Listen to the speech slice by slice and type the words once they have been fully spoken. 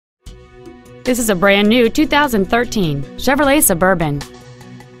This is a brand new 2013 Chevrolet Suburban.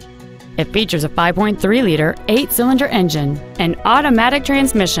 It features a 5.3-liter, 8-cylinder engine, an automatic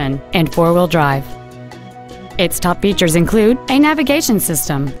transmission, and 4-wheel drive. Its top features include a navigation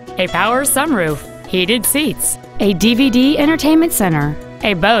system, a power sunroof, heated seats, a DVD entertainment center,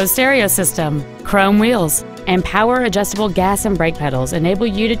 a Bose stereo system, chrome wheels, and power-adjustable gas and brake pedals enable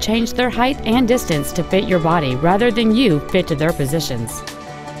you to change their height and distance to fit your body rather than you fit to their positions.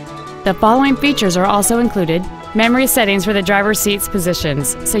 The following features are also included: memory settings for the driver's seat's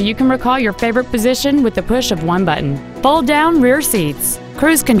positions, so you can recall your favorite position with the push of one button, fold-down rear seats,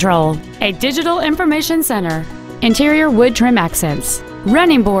 cruise control, a digital information center, interior wood trim accents,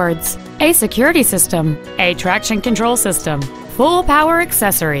 running boards, a security system, a traction control system, full power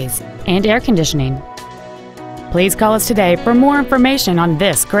accessories, and air conditioning. Please call us today for more information on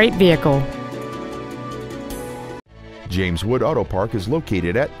this great vehicle. James Wood Auto Park is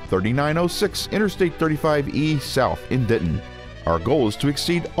located at 3906 Interstate 35E South in Denton. Our goal is to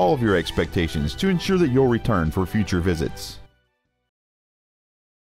exceed all of your expectations to ensure that you'll return for future visits.